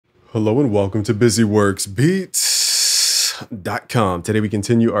Hello and welcome to busyworksbeats.com. Today we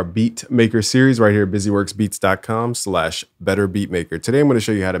continue our beat maker series right here at busyworksbeats.com/betterbeatmaker. Today I'm going to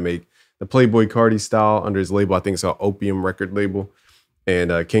show you how to make the Playboi Carti style under his label. I think it's called Opium record label,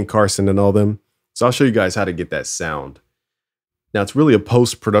 and King Carson and all them. So I'll show you guys how to get that sound. Now it's really a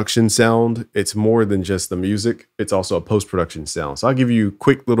post-production sound. It's more than just the music. It's also a post-production sound. So I'll give you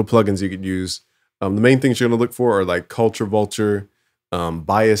quick little plugins you could use. The main things you're going to look for are like Culture Vulture,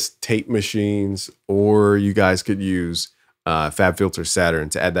 bias tape machines, or you guys could use FabFilter Saturn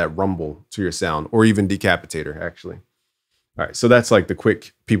to add that rumble to your sound, or even Decapitator actually. All right, so that's like the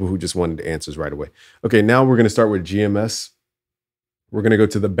quick people who just wanted answers right away. Okay, now we're going to start with GMS. We're going to go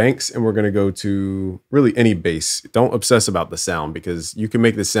to the banks and we're going to go to really any bass. Don't obsess about the sound because you can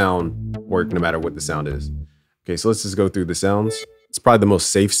make the sound work no matter what the sound is. Okay, so let's just go through the sounds. It's probably the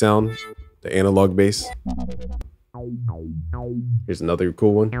most safe sound, the analog bass. Here's another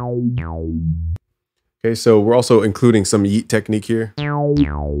cool one. Okay, so we're also including some yeet technique here.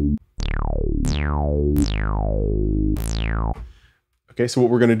 Okay, so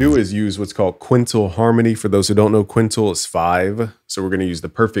what we're going to do is use what's called quintal harmony. For those who don't know, quintal is 5. So we're going to use the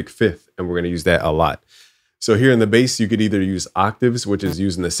perfect fifth, and we're going to use that a lot. So here in the bass, you could either use octaves, which is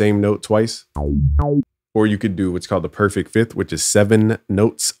using the same note twice, or you could do what's called the perfect fifth, which is 7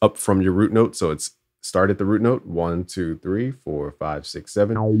 notes up from your root note. So it's start at the root note, 1, 2, 3, 4, 5, 6,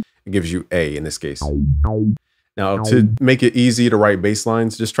 7. It gives you A in this case. Now, to make it easy to write bass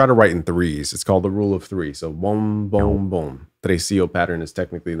lines, just try to write in 3s. It's called the rule of 3. So boom, boom, boom. Tresillo pattern is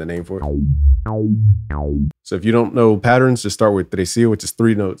technically the name for it. So if you don't know patterns, just start with tresillo, which is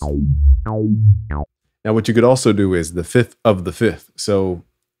 3 notes. Now, what you could also do is the fifth of the fifth. So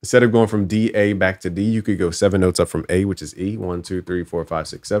instead of going from D, A back to D, you could go 7 notes up from A, which is E. 1, 2, 3, 4, 5,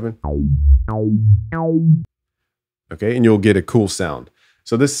 6, 7. Okay, and you'll get a cool sound.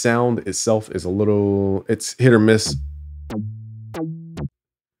 So this sound itself is a little, it's hit or miss.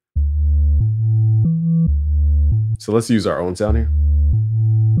 So let's use our own sound here,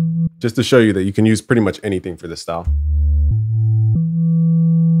 just to show you that you can use pretty much anything for this style.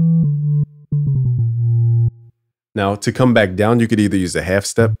 Now to come back down, you could either use a half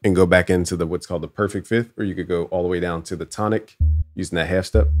step and go back into the what's called the perfect fifth, or you could go all the way down to the tonic using that half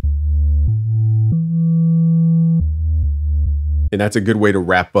step. And that's a good way to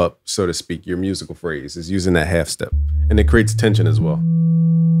wrap up, so to speak, your musical phrase, is using that half step. And it creates tension as well.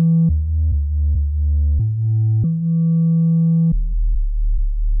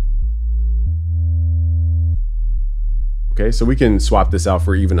 Okay, so we can swap this out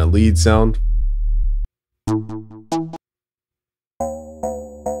for even a lead sound.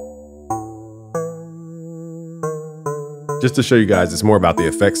 Just to show you guys, it's more about the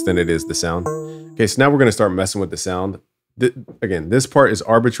effects than it is the sound. Okay, so now we're gonna start messing with the sound. Again, this part is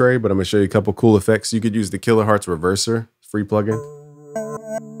arbitrary, but I'm gonna show you a couple cool effects. You could use the Kilohertz Reverser, free plugin.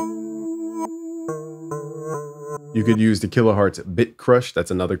 You could use the Kilohertz Bit Crush, that's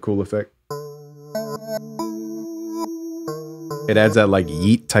another cool effect. It adds that like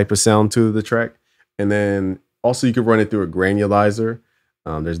yeet type of sound to the track. And then also you could run it through a granulizer.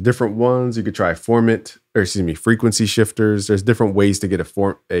 There's different ones. You could try frequency shifters. There's different ways to get a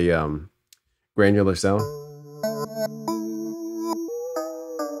granular sound.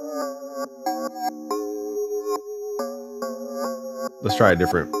 Let's try a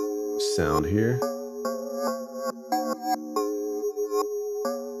different sound here.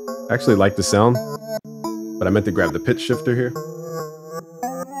 I actually like the sound, but I meant to grab the pitch shifter here.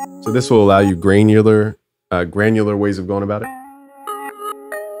 So this will allow you granular ways of going about it.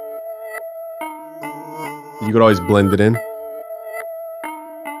 You could always blend it in.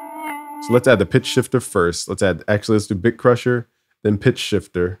 So let's add the pitch shifter first. Let's do bit crusher, then pitch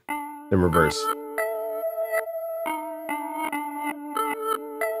shifter, then reverse.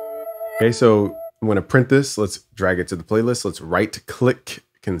 Okay, so I'm gonna print this. Let's drag it to the playlist. Let's right click,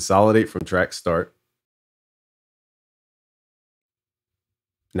 consolidate from track start.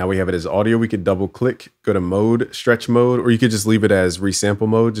 Now we have it as audio. We could double click, go to mode, stretch mode, or you could just leave it as resample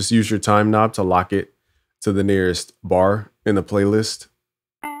mode. Just use your time knob to lock it to the nearest bar in the playlist,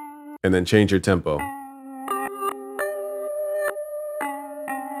 and then change your tempo.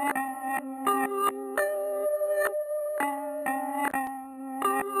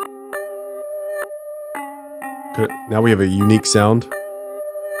 Good. Now we have a unique sound.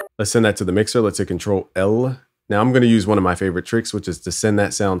 Let's send that to the mixer. Let's hit Control L. Now I'm going to use one of my favorite tricks, which is to send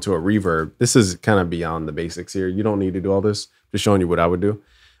that sound to a reverb. This is kind of beyond the basics here. You don't need to do all this. Just showing you what I would do.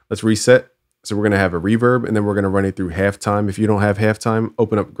 Let's reset. So we're going to have a reverb, and then we're going to run it through halftime. If you don't have halftime,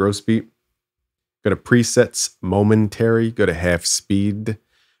 open up Gross Beat. Go to presets, momentary, go to half speed,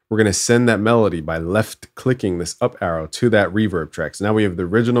 we're going to send that melody by left clicking this up arrow to that reverb track. So now we have the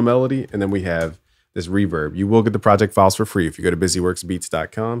original melody and then we have this reverb. You will get the project files for free if you go to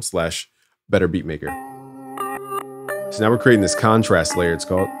busyworksbeats.com/betterbeatmaker. So now we're creating this contrast layer, it's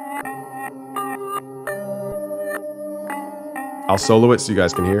called. I'll solo it so you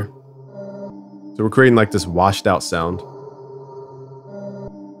guys can hear. So we're creating like this washed out sound.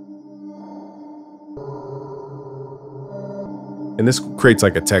 And this creates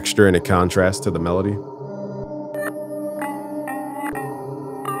like a texture and a contrast to the melody.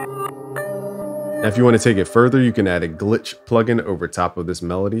 Now, if you want to take it further, you can add a glitch plugin over top of this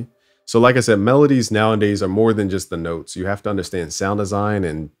melody. So like I said, melodies nowadays are more than just the notes. You have to understand sound design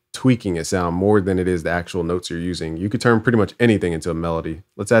and tweaking a sound more than it is the actual notes you're using. You could turn pretty much anything into a melody.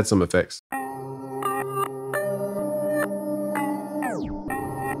 Let's add some effects.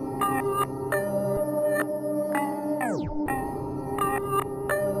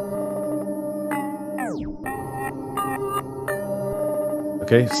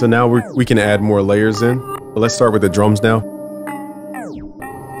 Okay, so now we can add more layers in. But let's start with the drums now.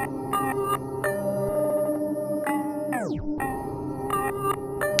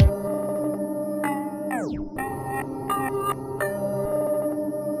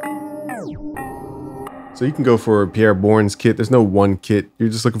 So you can go for Pierre Bourne's kit. There's no one kit. You're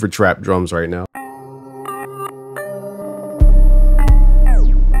just looking for trap drums right now.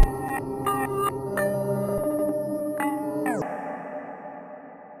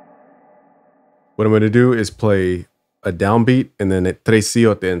 What I'm going to do is play a downbeat and then it tres si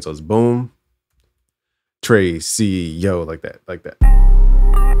o ten, so it's boom, tres si yo, like that, like that.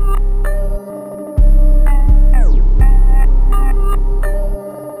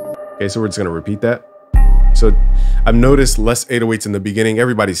 Okay, so we're just going to repeat that. So I've noticed less 808s in the beginning.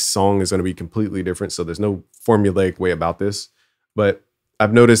 Everybody's song is going to be completely different, so there's no formulaic way about this. But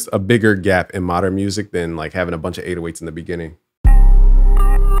I've noticed a bigger gap in modern music than like having a bunch of 808s in the beginning.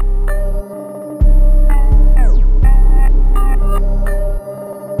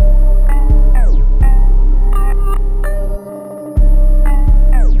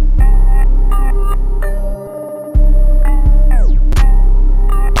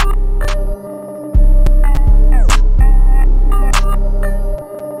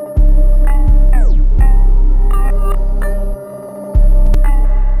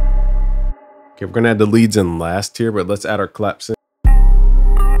 Okay, we're gonna add the leads in last here, but let's add our claps in.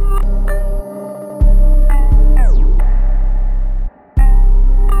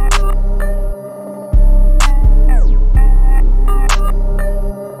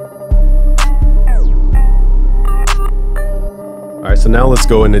 All right, so now let's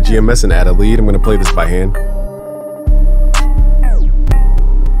go into GMS and add a lead. I'm gonna play this by hand.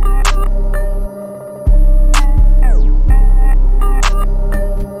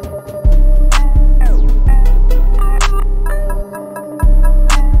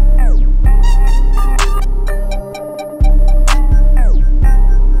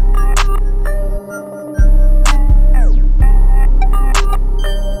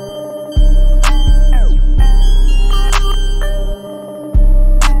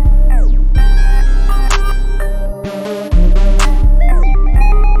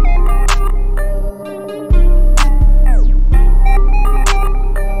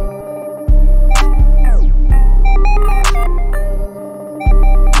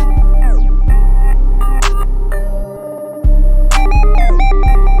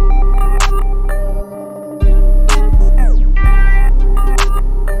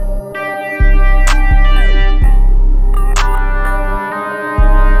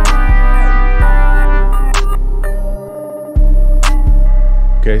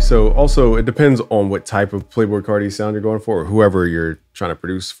 Okay, so also it depends on what type of Playboi Carti sound you're going for, or whoever you're trying to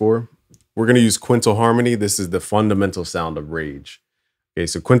produce for. We're going to use quintal harmony. This is the fundamental sound of Rage. Okay,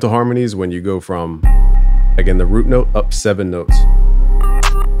 so quintal harmony is when you go from, again, the root note up 7 notes.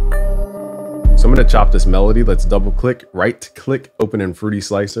 So I'm going to chop this melody. Let's double click, right click, open in Fruity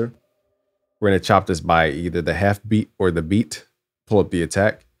Slicer. We're going to chop this by either the half beat or the beat. Pull up the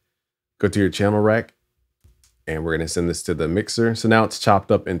attack, go to your channel rack, and we're going to send this to the mixer. So now it's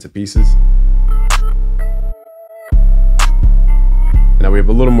chopped up into pieces. Now we have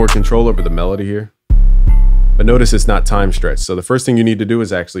a little more control over the melody here. But notice it's not time stretched. So the first thing you need to do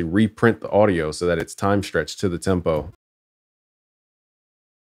is actually reprint the audio so that it's time stretched to the tempo.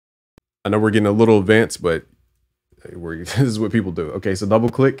 I know we're getting a little advanced, but this is what people do. Okay, so double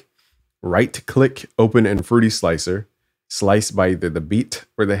click, right click, open in Fruity Slicer. Slice by either the beat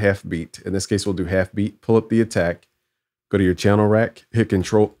or the half beat. In this case, we'll do half beat. Pull up the attack. Go to your channel rack. Hit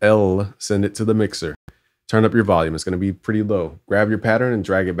Control L. Send it to the mixer. turn up your volume. It's going to be pretty low. Grab your pattern and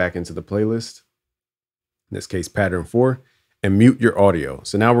drag it back into the playlist. In this case, pattern 4, and mute your audio.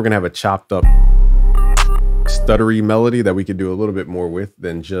 So now we're going to have a chopped up, stuttery melody that we could do a little bit more with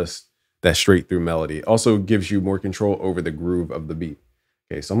than just that straight through melody. Also gives you more control over the groove of the beat.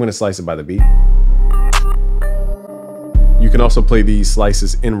 Okay, so I'm going to slice it by the beat. You can also play these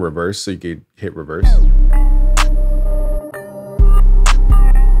slices in reverse, so you could hit reverse.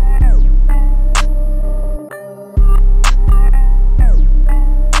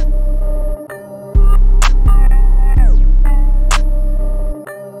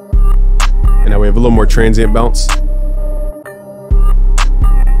 And now we have a little more transient bounce.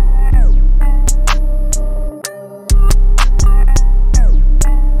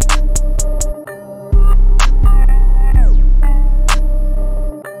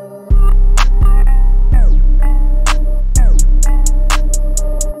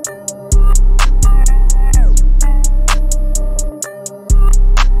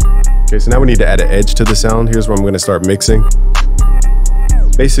 Okay, so now we need to add an edge to the sound. Here's where I'm going to start mixing.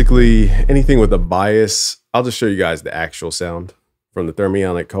 Basically, anything with a bias. I'll just show you guys the actual sound from the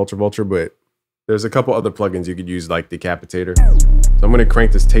Thermionic Culture Vulture, but there's a couple other plugins you could use, like Decapitator. So I'm going to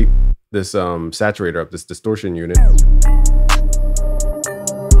crank this saturator up, this distortion unit.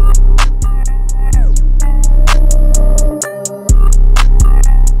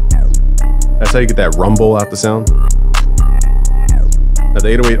 That's how you get that rumble out the sound. Now the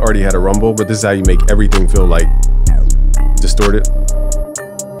 808 already had a rumble, but this is how you make everything feel like distorted.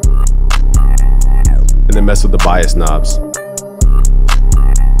 And then mess with the bias knobs.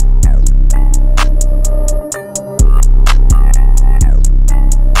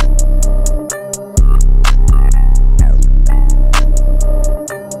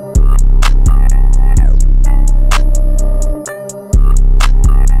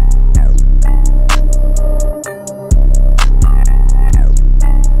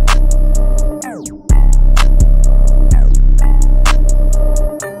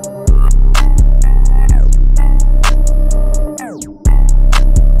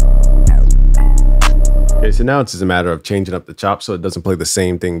 Okay, so now it's just a matter of changing up the chop so it doesn't play the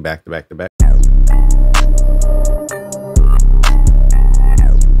same thing back to back to back.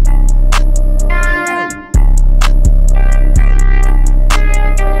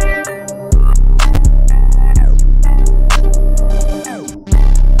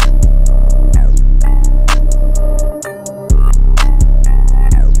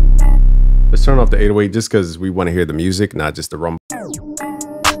 Let's turn off the 808 just because we want to hear the music, not just the rumble.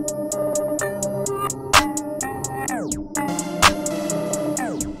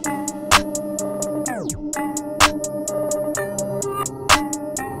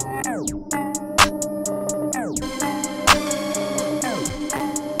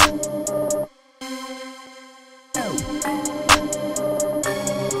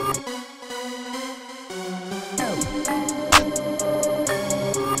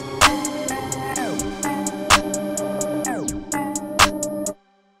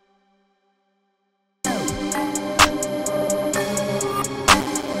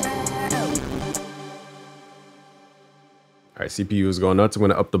 All right, CPU is going nuts. I'm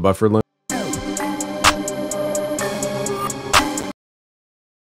going to up the buffer length.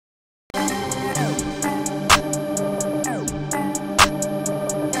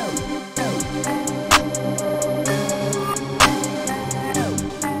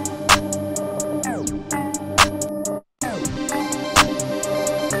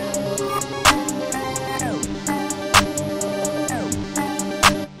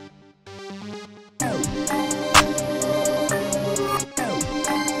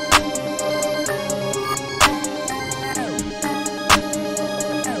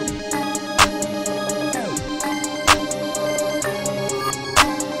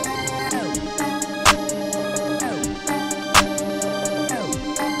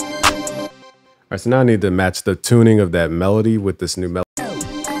 All right, so now I need to match the tuning of that melody with this new melody.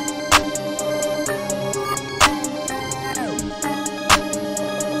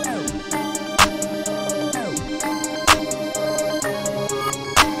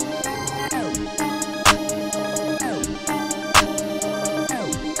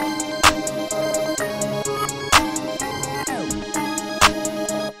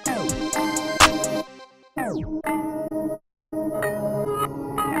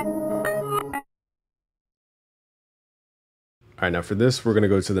 All right, now for this, we're gonna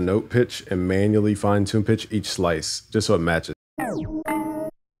go to the note pitch and manually fine tune pitch each slice, just so it matches.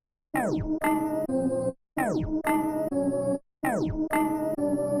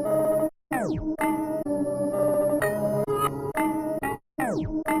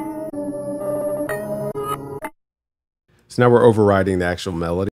 So now we're overriding the actual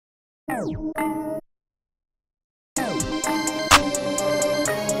melody.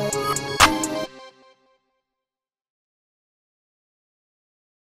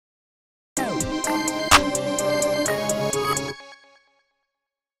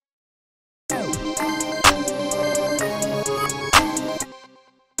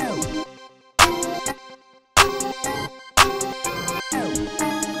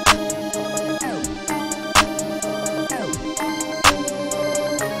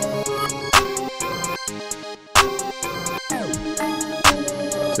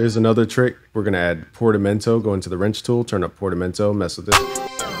 So here's another trick. We're gonna add portamento, go into the wrench tool, turn up portamento, mess with this.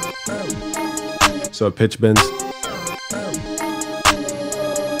 So it pitch bends.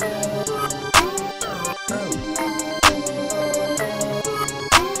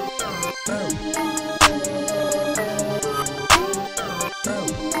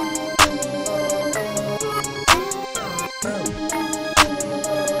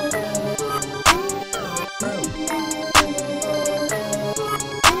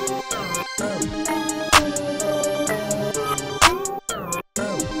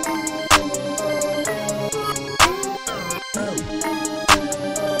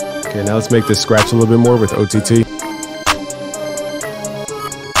 Okay, now let's make this scratch a little bit more with OTT.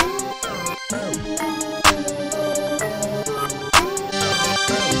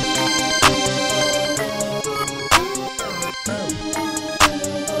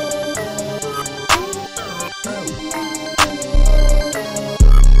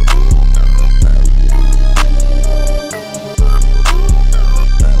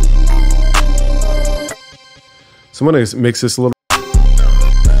 So I'm going to mix this a little.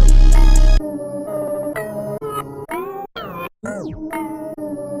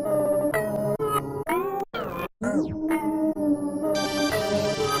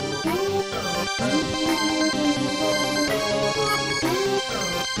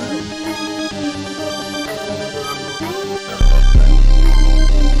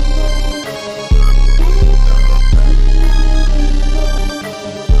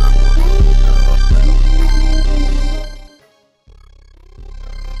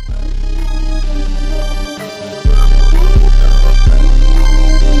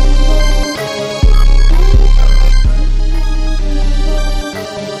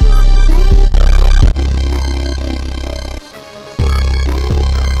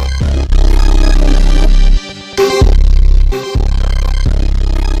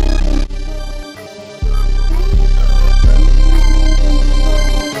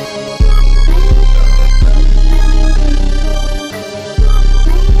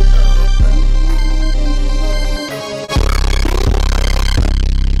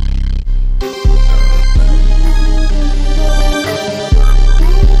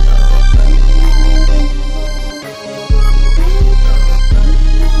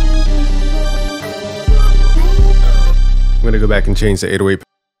 I'm going to go back and change the 808.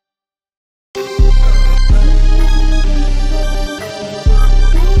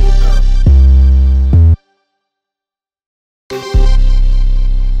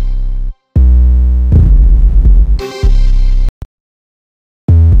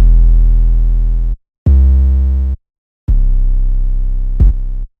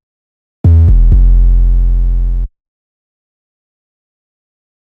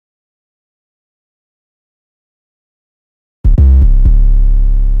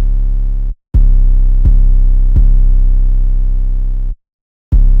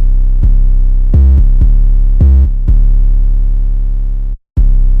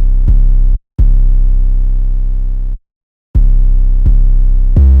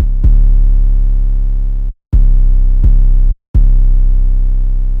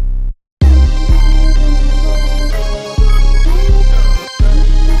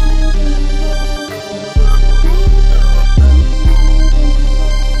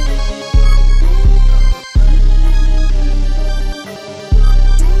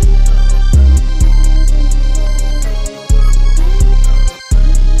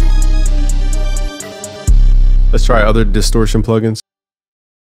 Let's try other distortion plugins.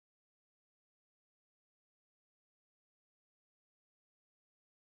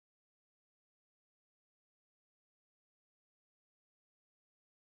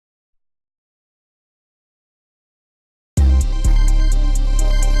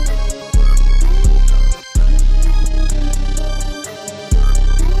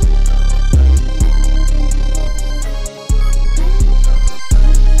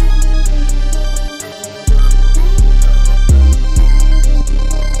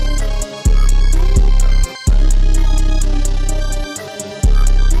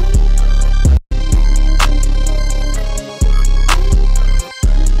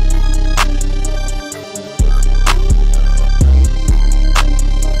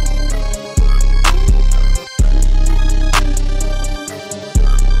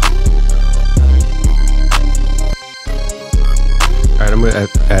 right, I'm gonna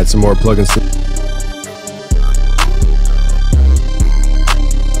add some more plugins.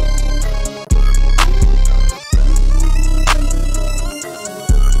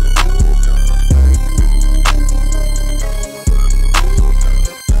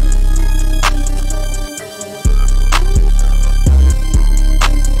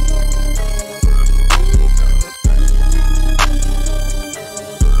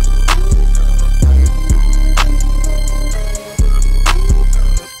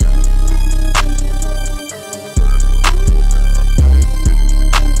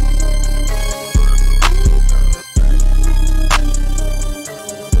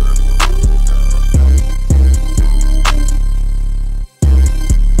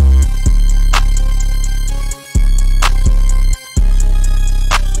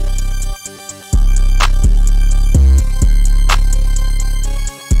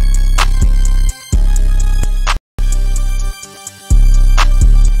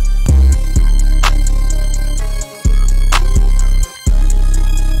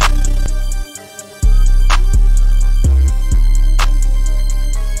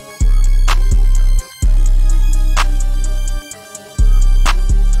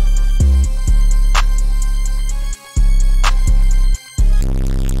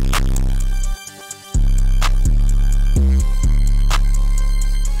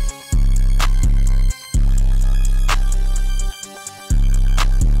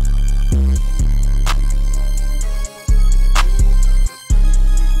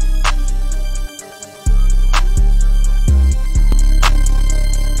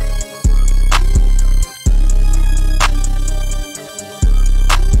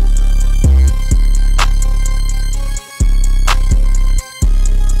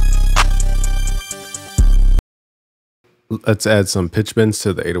 Let's add some pitch bends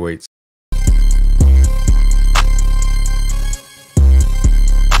to the 808s.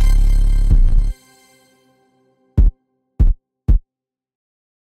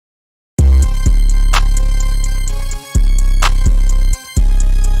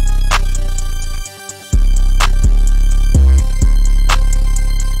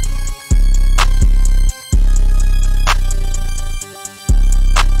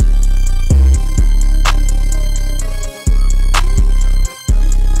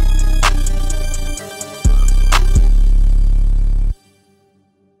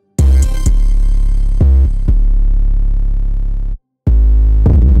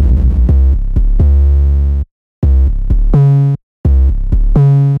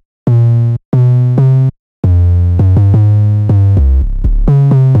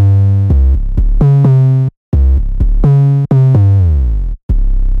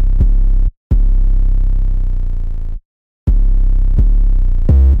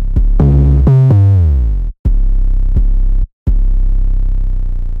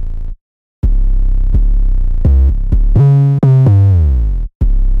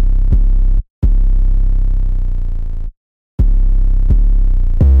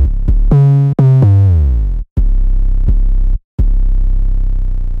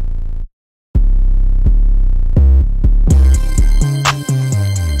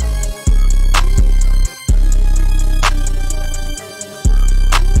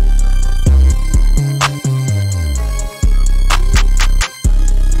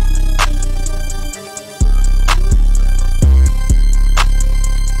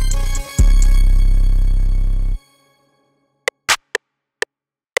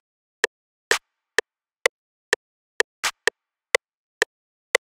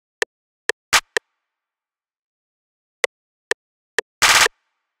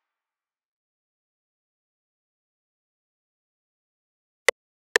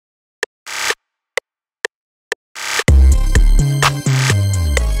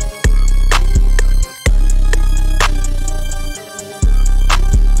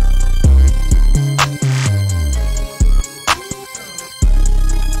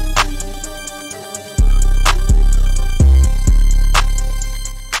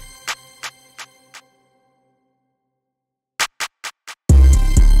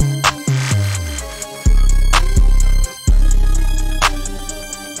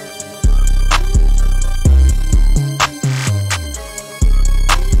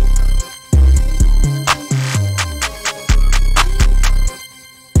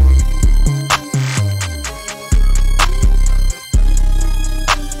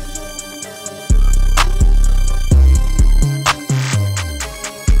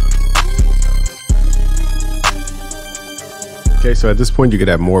 Okay, so at this point you could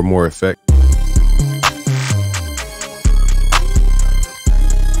add more and more effect.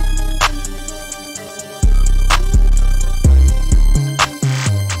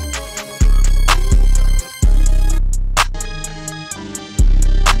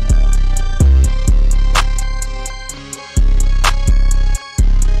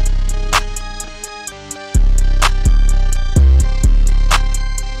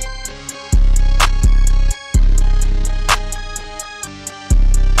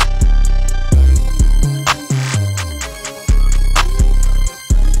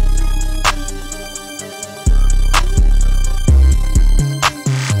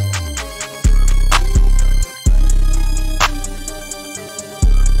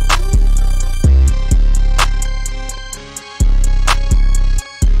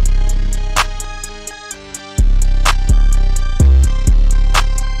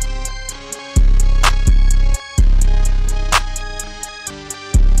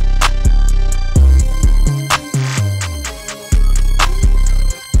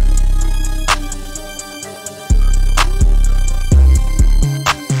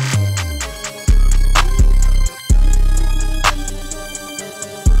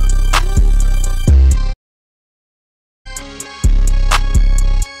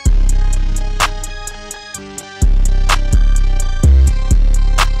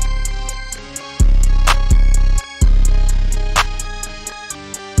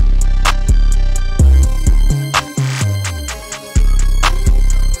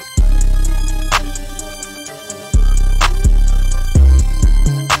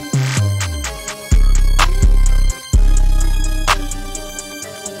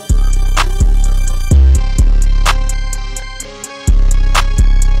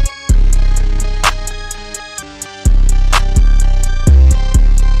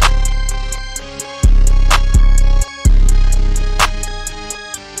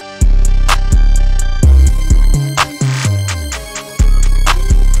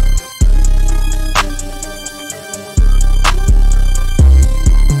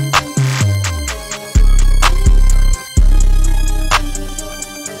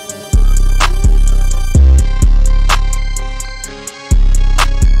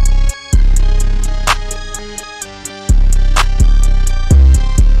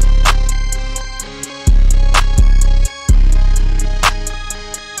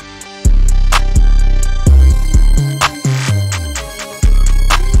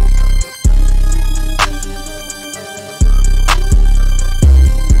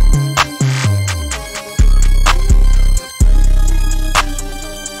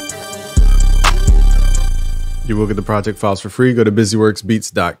 You will get the project files for free. Go to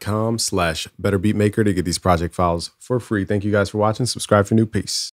busyworksbeats.com/betterbeatmaker to get these project files for free. Thank you guys for watching. Subscribe for new. Peace.